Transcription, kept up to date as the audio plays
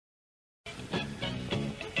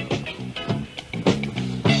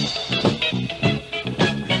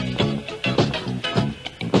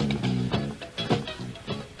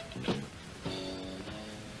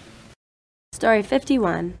Story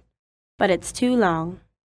 51. But it's too long.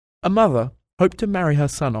 A mother hoped to marry her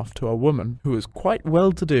son off to a woman who was quite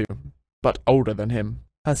well-to-do, but older than him.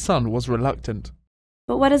 Her son was reluctant.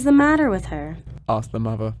 But what is the matter with her? Asked the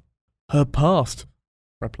mother. Her past,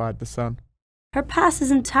 replied the son. Her past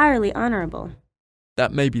is entirely honorable.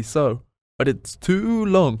 That may be so, but it's too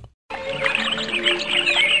long.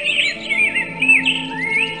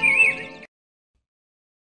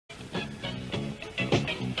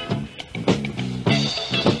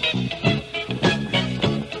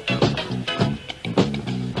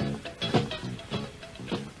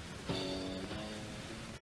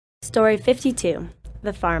 Story 52.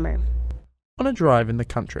 The Farmer. On a drive in the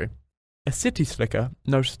country, a city slicker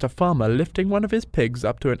noticed a farmer lifting one of his pigs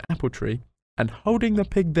up to an apple tree and holding the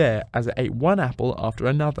pig there as it ate one apple after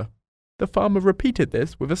another. The farmer repeated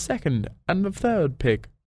this with a second and a third pig.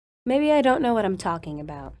 Maybe I don't know what I'm talking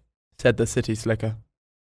about, said the city slicker.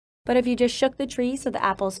 but if you just shook the tree so the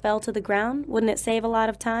apples fell to the ground, wouldn't it save a lot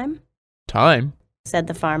of time? Time? Said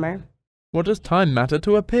the farmer. What does time matter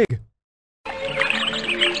to a pig?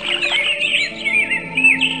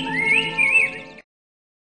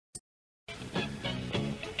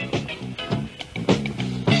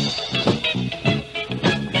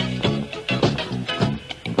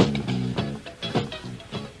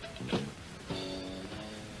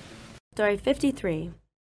 Story 53.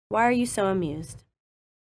 Why are you so amused?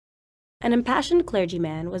 An impassioned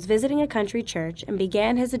clergyman was visiting a country church and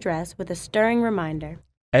began his address with a stirring reminder.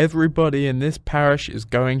 Everybody in this parish is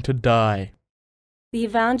going to die. The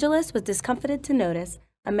evangelist was discomfited to notice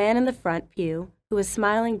a man in the front pew who was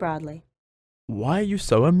smiling broadly. Why are you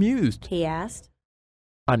so amused? He asked.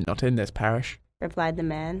 I'm not in this parish, Replied the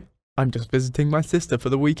man. I'm just visiting my sister for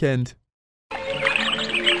the weekend.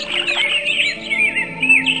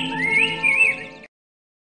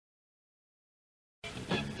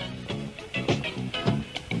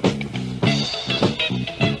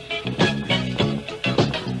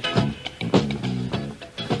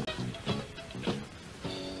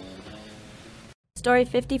 Story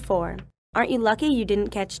 54. Aren't you lucky you didn't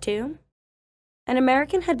catch two? An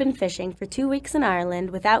American had been fishing for 2 weeks in Ireland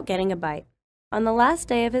without getting a bite. On the last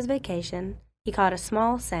day of his vacation, he caught a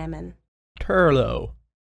small salmon. Turlo,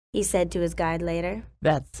 He said to his guide later.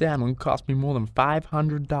 that salmon cost me more than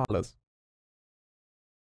 $500.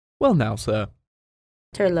 Well now, sir,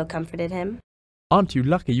 Turlo comforted him. aren't you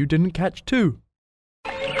lucky you didn't catch two?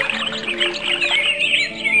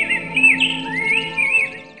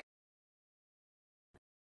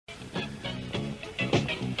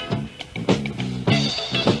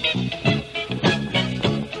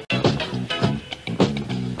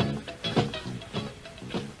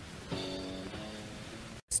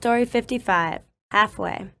 Story 55.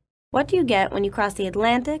 Halfway. What do you get when you cross the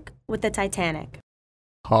Atlantic with the Titanic?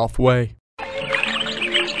 Halfway.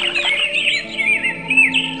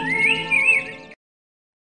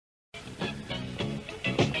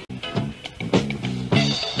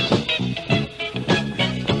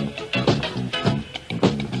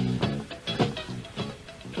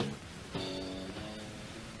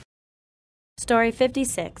 Story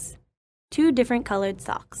 56. 2 different colored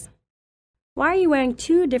socks. Why are you wearing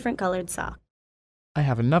 2 different colored socks? I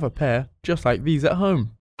have another pair just like these at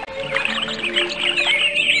home.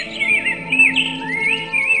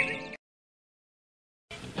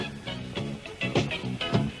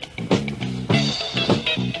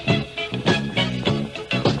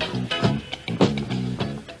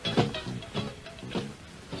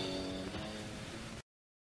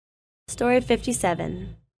 Story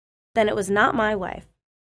 57. Then it was not my wife.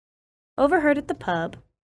 Overheard at the pub.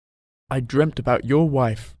 I dreamt about your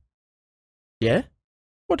wife. Yeah?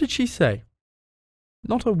 What did she say?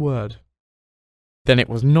 Not a word. Then it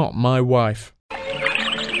was not my wife.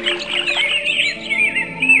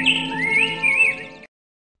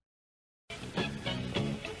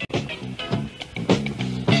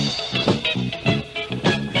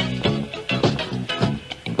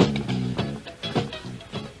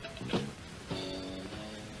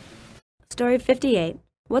 Story 58.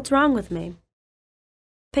 What's wrong with me?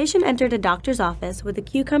 Patient entered a doctor's office with a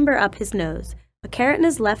cucumber up his nose, a carrot in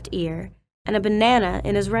his left ear, and a banana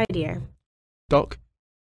in his right ear. Doc,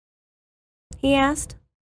 He asked.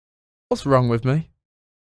 what's wrong with me?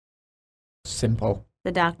 Simple.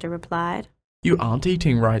 The doctor replied. You aren't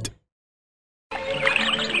eating right.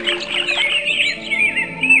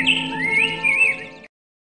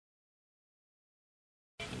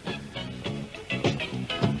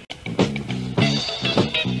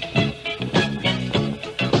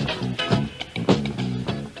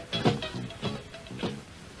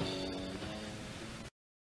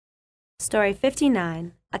 Story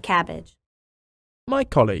 59. A cabbage. My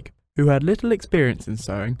colleague, who had little experience in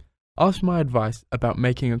sewing, asked my advice about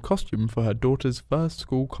making a costume for her daughter's first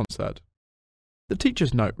school concert. The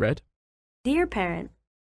teacher's note read, Dear parent,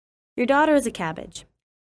 your daughter is a cabbage.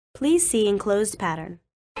 Please see enclosed pattern.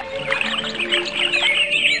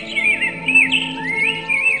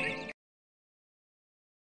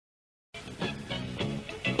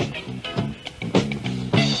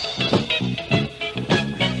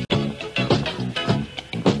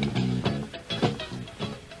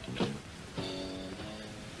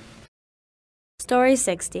 Story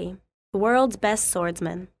 60. The World's Best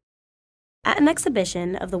Swordsman. At an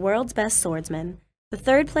exhibition of the world's best swordsmen, the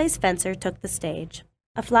third-place fencer took the stage.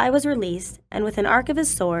 A fly was released, and with an arc of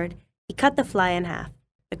his sword, he cut the fly in half.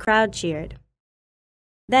 The crowd cheered.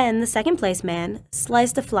 Then the second-place man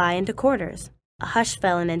sliced a fly into quarters. A hush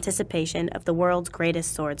fell in anticipation of the world's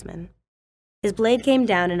greatest swordsman. His blade came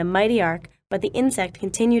down in a mighty arc, but the insect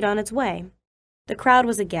continued on its way. The crowd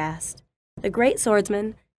was aghast. The great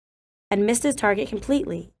swordsman had missed his target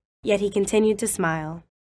completely, yet he continued to smile.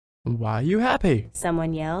 Why are you happy?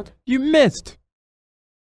 Someone yelled. You missed!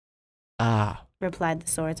 Ah, Replied the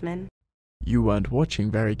swordsman. you weren't watching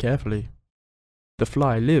very carefully. The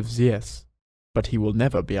fly lives, yes, but he will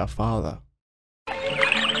never be our father.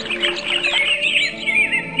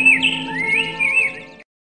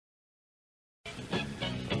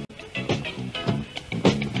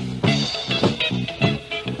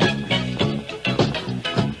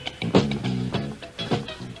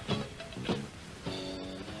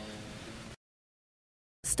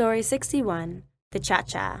 Story 61. The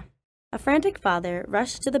Cha-Cha. A frantic father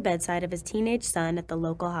rushed to the bedside of his teenage son at the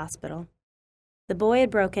local hospital. The boy had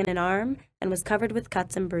broken an arm and was covered with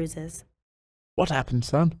cuts and bruises. What happened,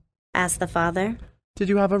 son? Asked the father. Did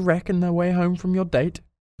you have a wreck on the way home from your date?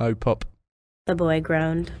 Oh, Pop. The boy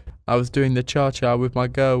groaned. I was doing the cha-cha with my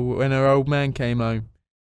girl when her old man came home.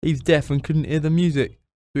 He's deaf and couldn't hear the music,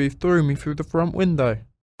 so he threw me through the front window.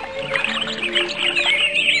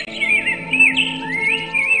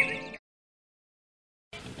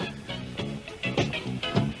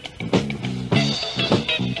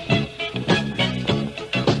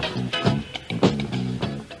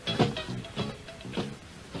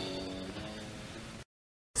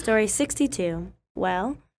 Story 62.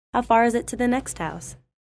 Well, how far is it to the next house?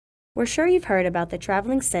 We're sure you've heard about the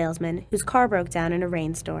traveling salesman whose car broke down in a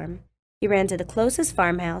rainstorm. He ran to the closest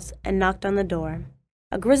farmhouse and knocked on the door.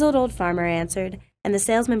 A grizzled old farmer answered, and the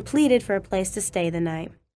salesman pleaded for a place to stay the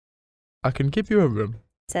night. I can give you a room,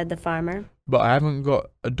 Said the farmer. but I haven't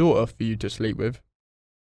got a daughter for you to sleep with.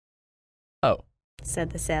 Oh,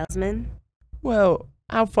 Said the salesman. well,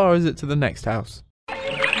 how far is it to the next house?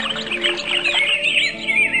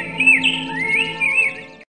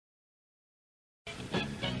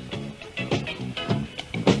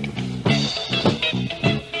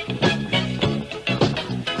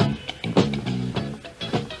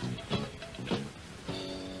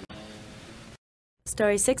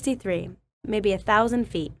 Story 63. Maybe 1,000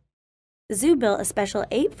 feet. The zoo built a special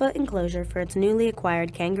 8-foot enclosure for its newly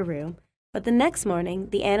acquired kangaroo, but the next morning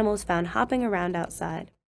the animal was found hopping around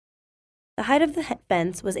outside. The height of the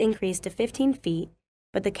fence was increased to 15 feet,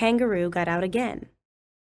 but the kangaroo got out again.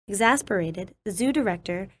 Exasperated, the zoo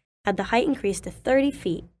director had the height increased to 30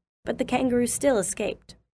 feet, but the kangaroo still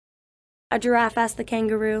escaped. A giraffe asked the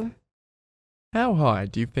kangaroo. How high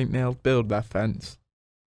do you think they'll build that fence?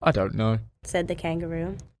 I don't know. Said the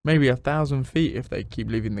kangaroo. Maybe 1,000 feet if they keep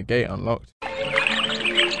leaving the gate unlocked.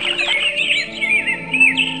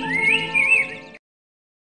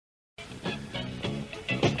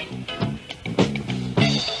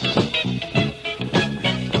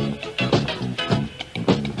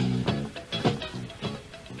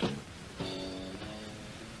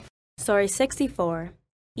 Story 64.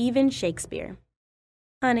 Even Shakespeare.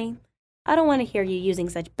 Honey, I don't want to hear you using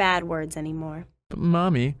such bad words anymore. But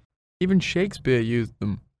Mommy, even Shakespeare used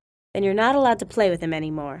them. Then you're not allowed to play with him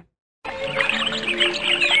anymore.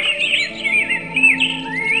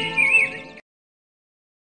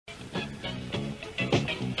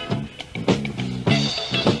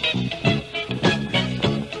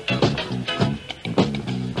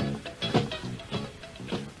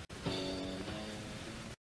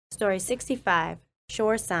 Story 65.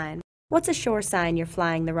 Shore sign. What's a shore sign you're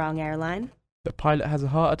flying the wrong airline? The pilot has a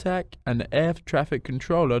heart attack, and the air traffic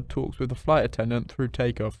controller talks with the flight attendant through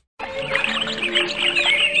takeoff.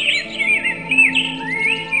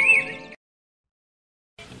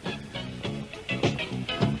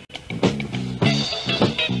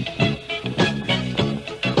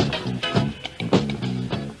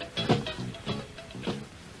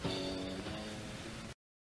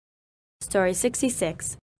 Story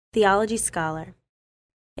 66. Theology scholar.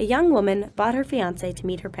 A young woman brought her fiancé to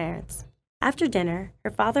meet her parents. After dinner, her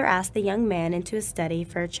father asked the young man into his study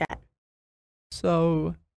for a chat.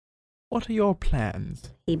 So, what are your plans?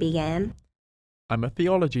 He began. I'm a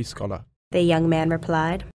theology scholar. The young man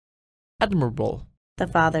replied. Admirable, The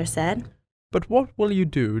father said. but what will you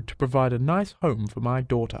do to provide a nice home for my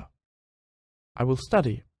daughter? I will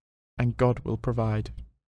study, and God will provide.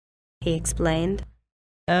 He explained.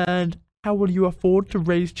 And how will you afford to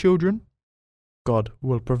raise children? God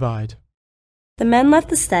will provide. The men left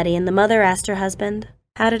the study and the mother asked her husband,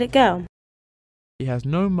 "How did it go?" He has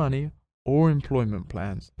no money or employment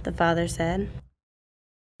plans, The father said.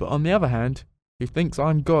 but on the other hand, he thinks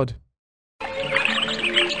I'm God.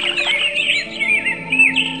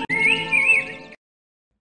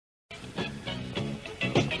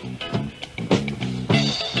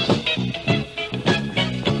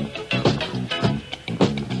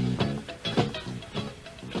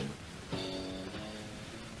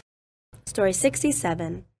 Story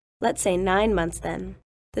 67. Let's say 9 months then.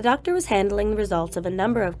 The doctor was handling the results of a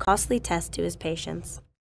number of costly tests to his patients.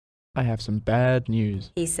 I have some bad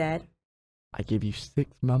news. He said. I give you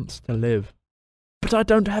 6 months to live. But I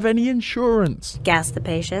don't have any insurance. Gasped the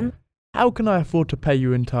patient. How can I afford to pay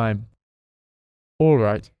you in time? All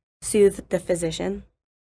right, Soothed the physician.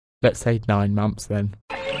 let's say 9 months then.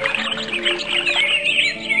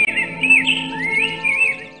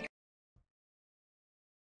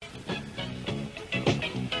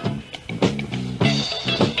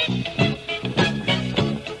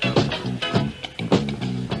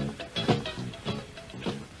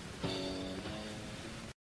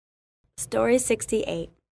 Story 68.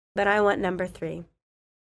 But I want number 3.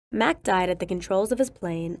 Mac died at the controls of his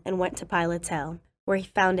plane and went to pilot's hell, where he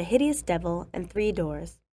found a hideous devil and 3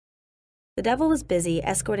 doors. The devil was busy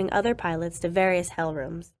escorting other pilots to various hell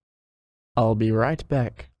rooms. I'll be right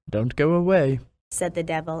back. Don't go away. Said the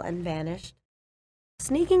devil and vanished.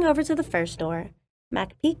 Sneaking over to the first door,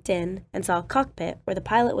 Mac peeked in and saw a cockpit where the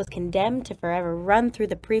pilot was condemned to forever run through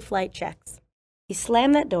the pre-flight checks. He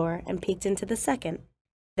slammed that door and peeked into the second.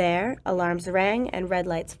 There, alarms rang and red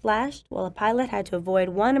lights flashed while a pilot had to avoid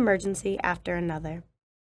one emergency after another.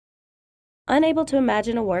 Unable to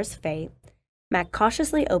imagine a worse fate, Mac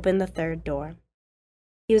cautiously opened the third door.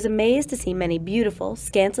 He was amazed to see many beautiful,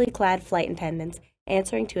 scantily clad flight attendants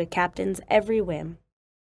answering to a captain's every whim.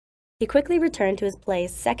 He quickly returned to his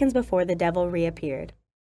place seconds before the devil reappeared.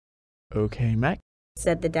 Okay, Mac.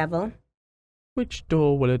 Said the devil. Which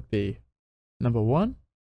door will it be? Number 1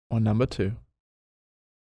 or number 2?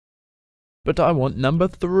 But I want number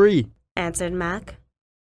 3. Answered Mac.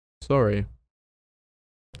 Sorry,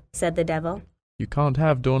 Said the devil. you can't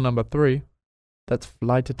have door number 3. That's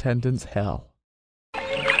flight attendant's hell.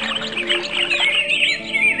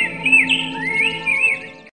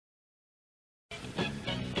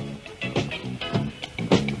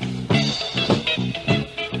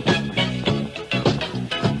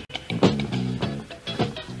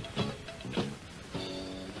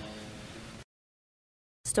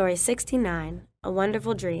 Story 69. A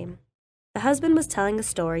Wonderful Dream. The husband was telling a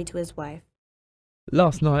story to his wife.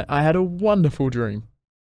 Last night I had a wonderful dream.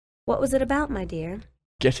 What was it about, my dear?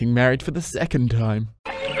 Getting married for the 2nd time.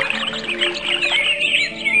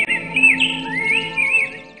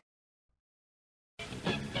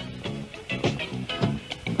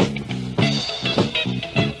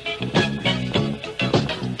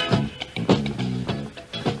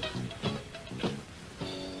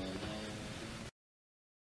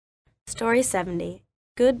 Story 70.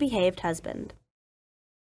 Good Behaved Husband.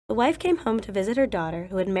 The wife came home to visit her daughter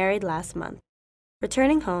who had married last month.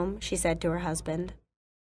 Returning home, she said to her husband,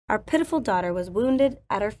 "Our pitiful daughter was wounded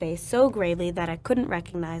at her face so gravely that I couldn't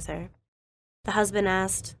recognize her." The husband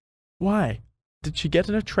asked, Why? Did she get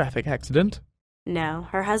in a traffic accident? "No,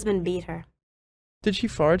 her husband beat her." Did she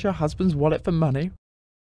forage her husband's wallet for money?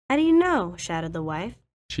 "How do you know?" shouted the wife.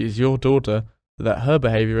 She's your daughter, so that her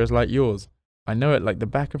behavior is like yours. I know it like the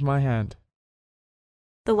back of my hand.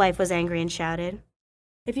 The wife was angry and shouted,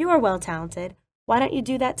 "If you are well talented, why don't you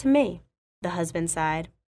do that to me?" The husband sighed.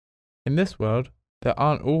 In this world, there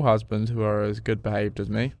aren't all husbands who are as good behaved as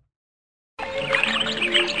me.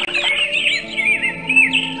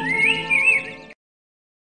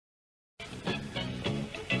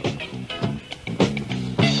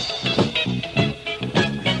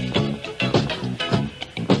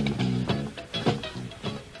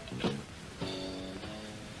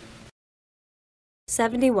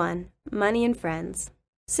 "71. Money and Friends.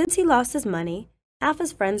 Since he lost his money, half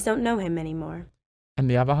his friends don't know him anymore. And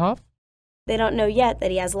the other half? They don't know yet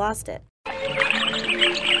that he has lost it."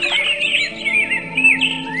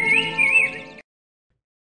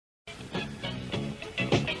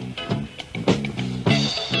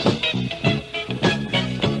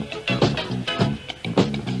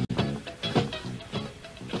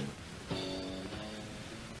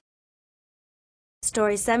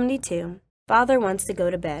 Story 72. Father wants to go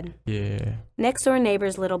to bed. Yeah. Next door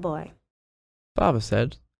neighbor's little boy. Father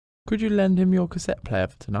said, could you lend him your cassette player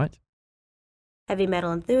for tonight? Heavy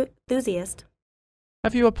metal enthusiast.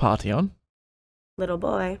 Have you a party on? Little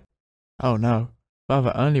boy. Oh no,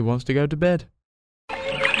 Father only wants to go to bed.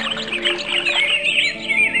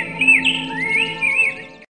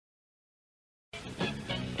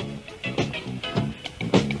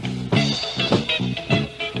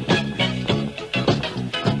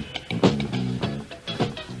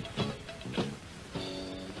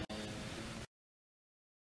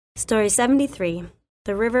 Story 73.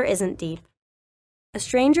 The river isn't deep. A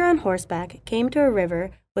stranger on horseback came to a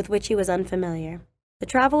river with which he was unfamiliar. The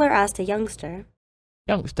traveler asked a youngster.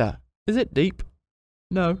 Youngster, is it deep?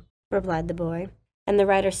 No, Replied the boy, and the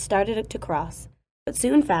rider started to cross, but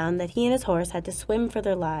soon found that he and his horse had to swim for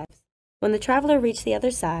their lives. When the traveler reached the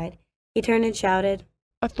other side, he turned and shouted,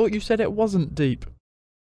 I thought you said it wasn't deep.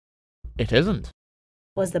 It isn't,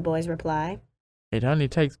 was the boy's reply. It only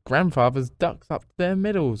takes grandfather's ducks up to their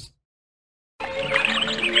middles.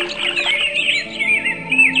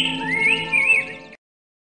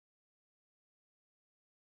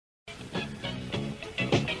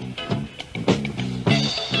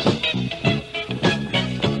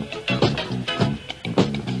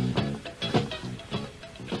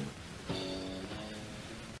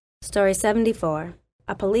 Story 74.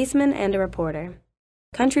 A policeman and a reporter.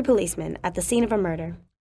 Country policeman at the scene of a murder.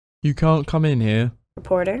 You can't come in here.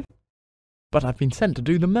 Reporter. But I've been sent to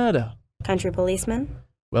do the murder. Country policeman.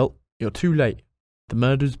 Well, you're too late. The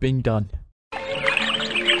murder's been done.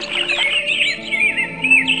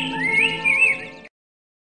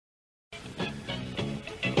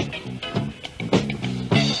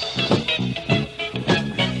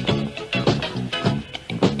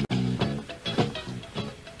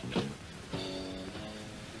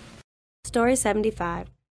 Story 75.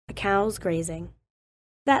 A cow's grazing.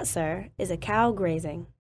 That, sir, is a cow grazing.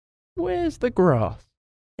 Where's the grass?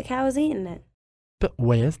 The cow is eating it. But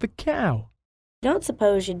where's the cow? Don't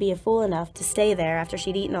suppose you'd be a fool enough to stay there after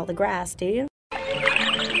she'd eaten all the grass, do you?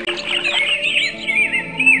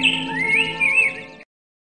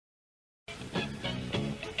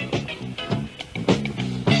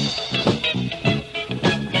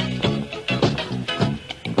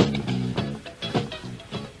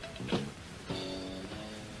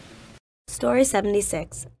 Story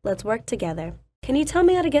 76. Let's work together. Can you tell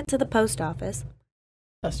me how to get to the post office?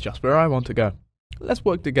 That's just where I want to go. Let's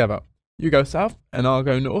work together. You go south and I'll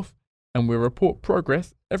go north, and we'll report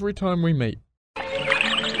progress every time we meet.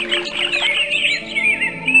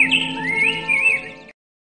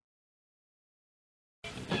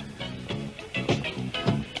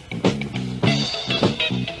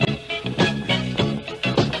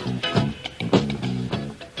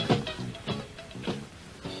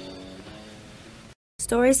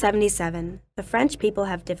 Story 77. The French people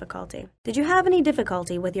have difficulty. Did you have any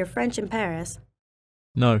difficulty with your French in Paris?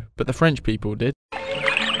 No, but the French people did.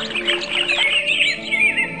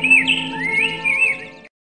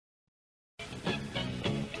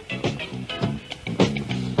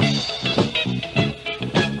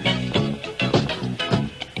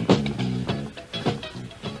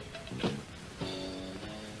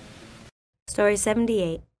 Story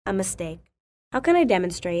 78. A mistake. How can I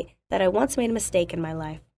demonstrate that I once made a mistake in my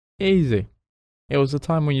life? Easy. It was the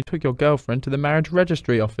time when you took your girlfriend to the marriage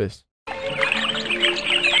registry office.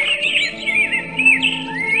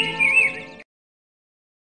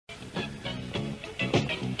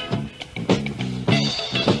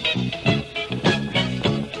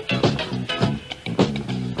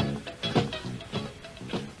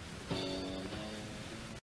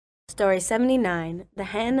 Story 79. The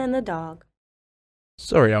Hen and the Dog.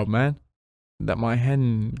 Sorry, old man, that my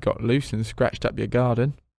hen got loose and scratched up your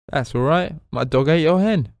garden. That's all right. My dog ate your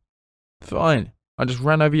hen. Fine. I just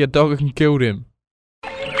ran over your dog and killed him.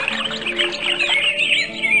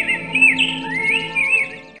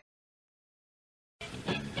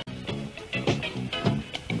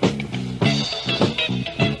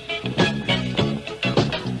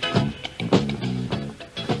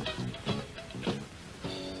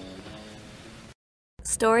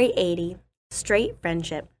 Story 80. Straight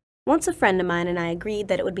friendship. Once a friend of mine and I agreed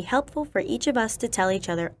that it would be helpful for each of us to tell each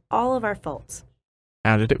other all of our faults.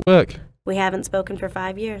 How did it work? We haven't spoken for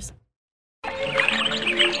 5 years.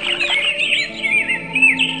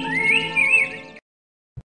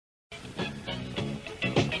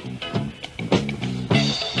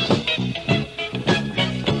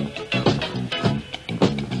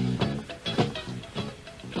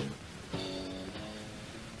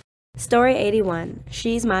 Story 81.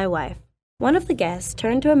 She's my wife. One of the guests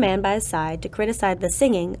turned to a man by his side to criticize the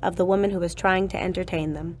singing of the woman who was trying to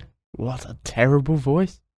entertain them. What a terrible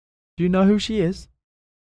voice. Do you know who she is?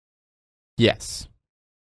 Yes,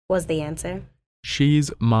 Was the answer.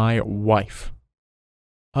 she's my wife.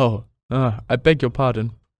 Oh, I beg your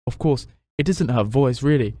pardon. Of course, it isn't her voice,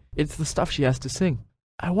 really. It's the stuff she has to sing.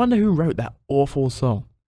 I wonder who wrote that awful song.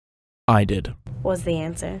 I did. Was the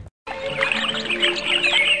answer.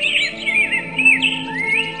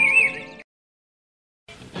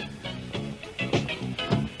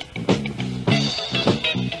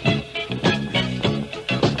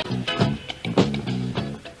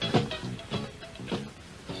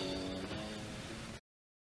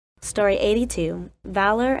 Story 82.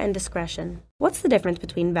 Valor and Discretion. What's the difference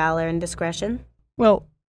between valor and discretion? Well,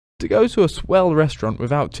 to go to a swell restaurant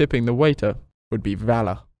without tipping the waiter would be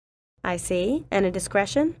valor. I see. And a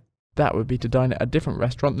discretion? That would be to dine at a different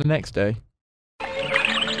restaurant the next day.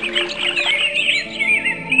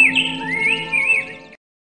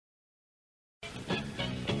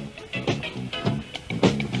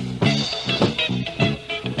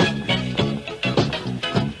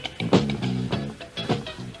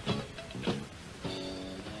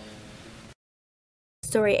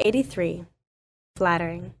 Story 83.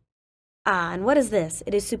 Flattering. Ah, and what is this?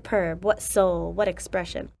 It is superb. What soul, what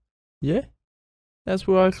expression. Yeah? That's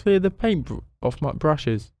where I clear the paint off my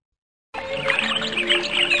brushes.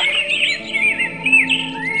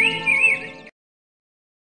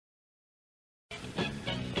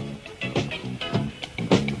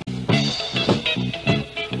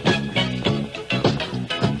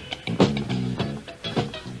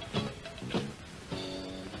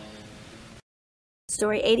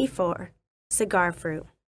 Story 84. Cigar fruit.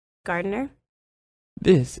 Gardener?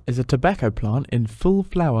 This is a tobacco plant in full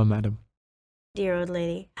flower, madam. Dear old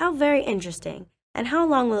lady, how very interesting. And how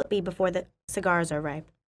long will it be before the cigars are ripe?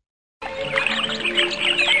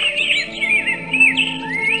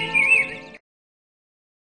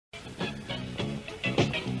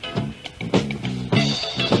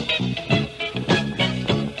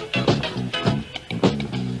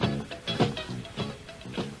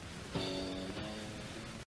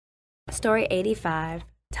 Story 85.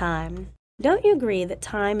 Time. Don't you agree that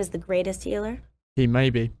time is the greatest healer? He may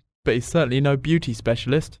be, but he's certainly no beauty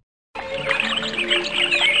specialist.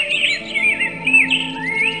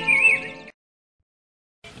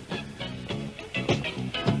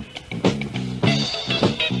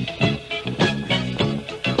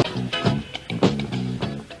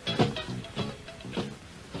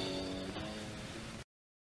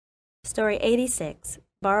 Story 86.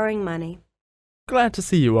 Borrowing money. Glad to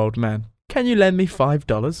see you, old man. Can you lend me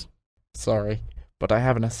 $5? Sorry, but I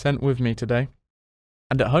haven't a cent with me today.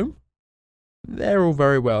 And at home? They're all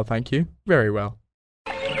very well, thank you. Very well.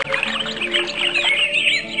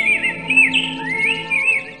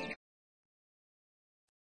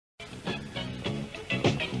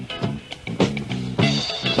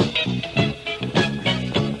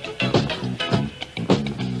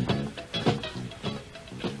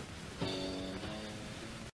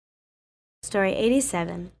 Story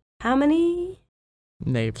 87. How many?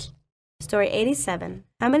 Knaves. Story 87.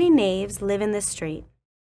 How many knaves live in this street?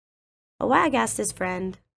 A wag asked his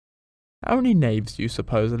friend. How many knaves do you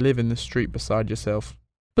suppose live in the street beside yourself?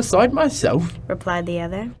 Beside myself? Replied the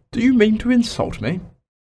other. Do you mean to insult me?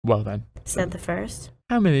 Well then, Said the first.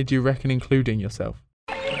 how many do you reckon including yourself?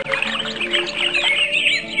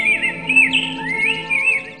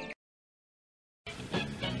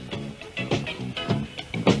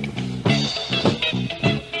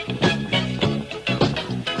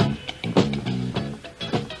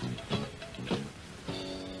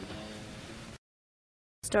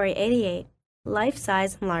 Story 88.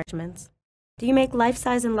 Life-size enlargements. Do you make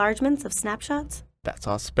life-size enlargements of snapshots? That's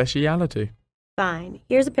our speciality. Fine.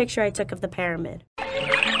 Here's a picture I took of the pyramid.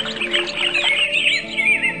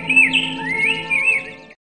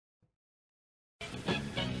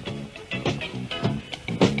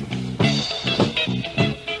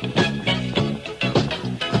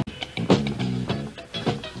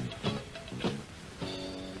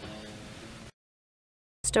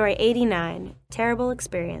 Story 89. Terrible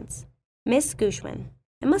experience. Miss Gooshwin.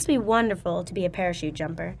 It must be wonderful to be a parachute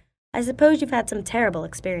jumper. I suppose you've had some terrible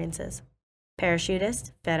experiences.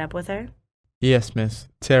 Parachutist, fed up with her? Yes, miss.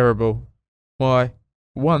 Terrible. Why,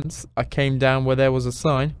 once I came down where there was a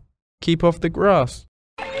sign, "Keep off the grass."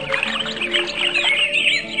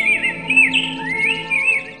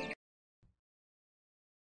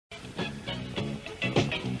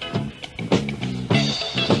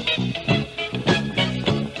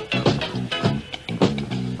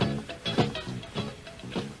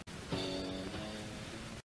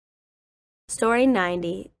 Story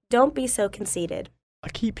 90. Don't be so conceited. I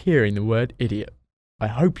keep hearing the word idiot. I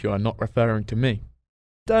hope you are not referring to me.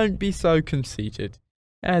 Don't be so conceited,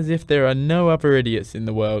 as if there are no other idiots in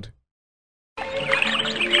the world.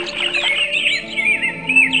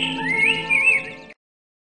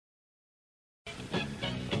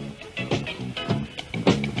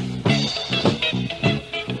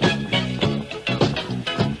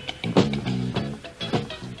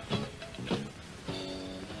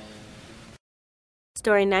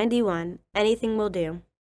 Story 91. Anything will do.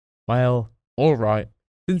 Well, all right,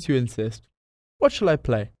 since you insist. What shall I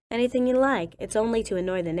play? Anything you like. It's only to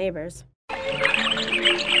annoy the neighbors.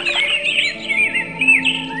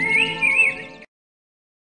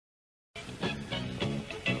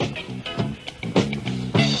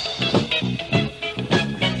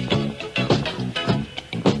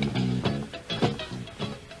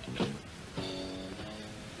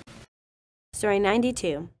 Story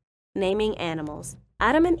 92. Naming animals.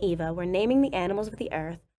 Adam and Eva were naming the animals of the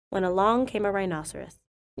earth when along came a rhinoceros.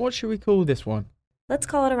 What shall we call this one? Let's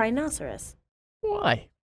call it a rhinoceros. Why?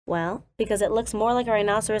 Well, because it looks more like a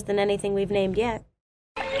rhinoceros than anything we've named yet.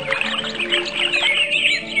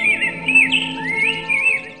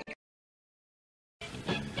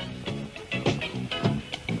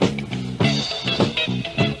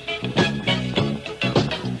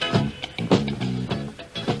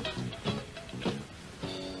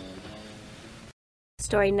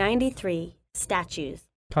 Story 93. Statues.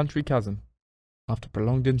 Country cousin. After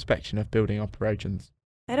prolonged inspection of building operations.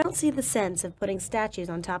 I don't see the sense of putting statues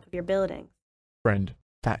on top of your building. Friend.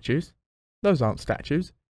 Statues? Those aren't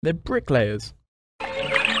statues. They're bricklayers.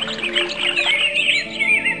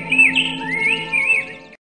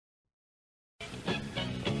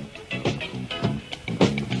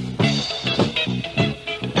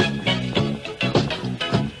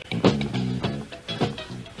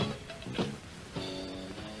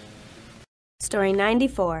 Story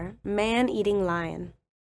 94. Man-eating lion.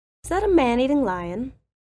 Is that a man-eating lion?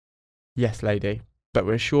 Yes, lady, but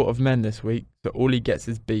we're short of men this week, so all he gets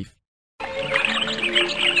is beef.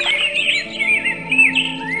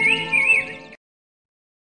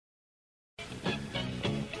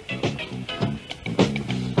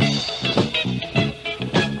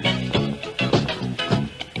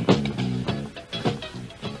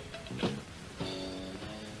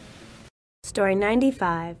 Story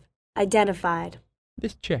 95. Identified,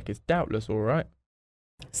 This check is doubtless all right.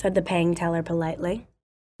 said the paying teller politely.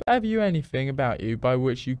 But have you anything about you by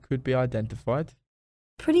which you could be identified?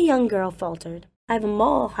 Pretty young girl faltered. I have a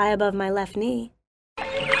mole high above my left knee.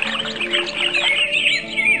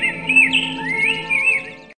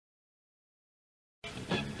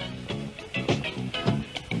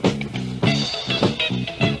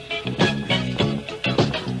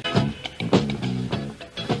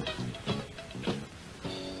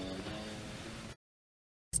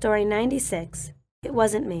 Story 96. It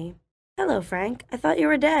wasn't me. Hello, Frank. I thought you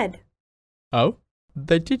were dead. Oh,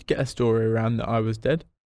 they did get a story around that I was dead,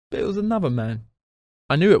 but it was another man.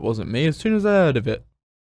 I knew it wasn't me as soon as I heard of it.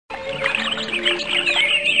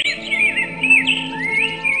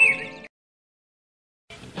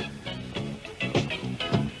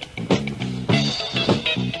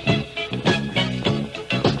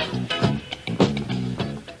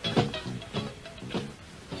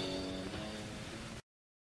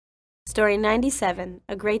 Story 97.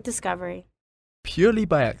 A great discovery, Purely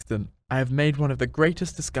by accident, I have made one of the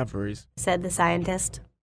greatest discoveries. said the scientist.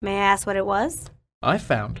 May I ask what it was? I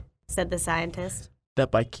found Said the scientist.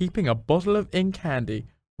 that by keeping a bottle of ink handy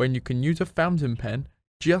when you can use a fountain pen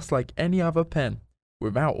just like any other pen,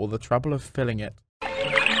 without all the trouble of filling it.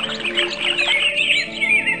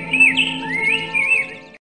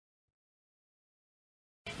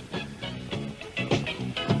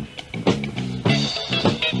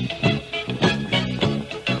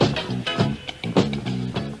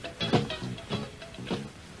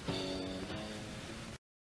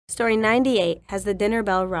 Story 98. Has the dinner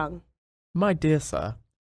bell rung? My dear sir,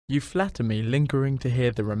 you flatter me lingering to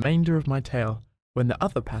hear the remainder of my tale when the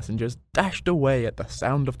other passengers dashed away at the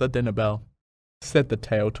sound of the dinner bell, said the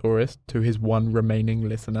tail tourist to his one remaining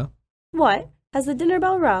listener. What? Has the dinner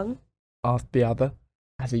bell rung? Asked the other,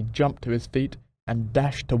 as he jumped to his feet and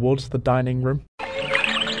dashed towards the dining room.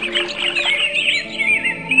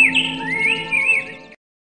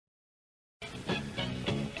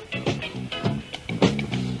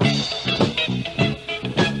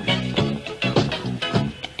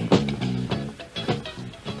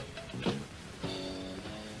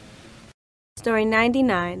 Story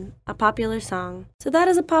 99. A popular song. So that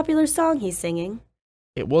is a popular song he's singing.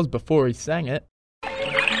 It was before he sang it.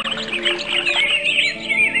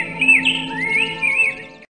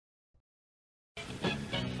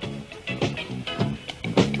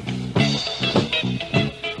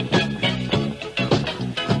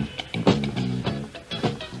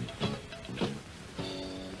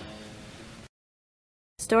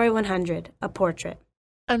 Story 100, A Portrait.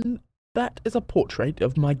 And that is a portrait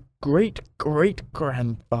of my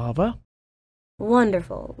great-great-grandfather.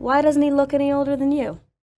 Wonderful. Why doesn't he look any older than you?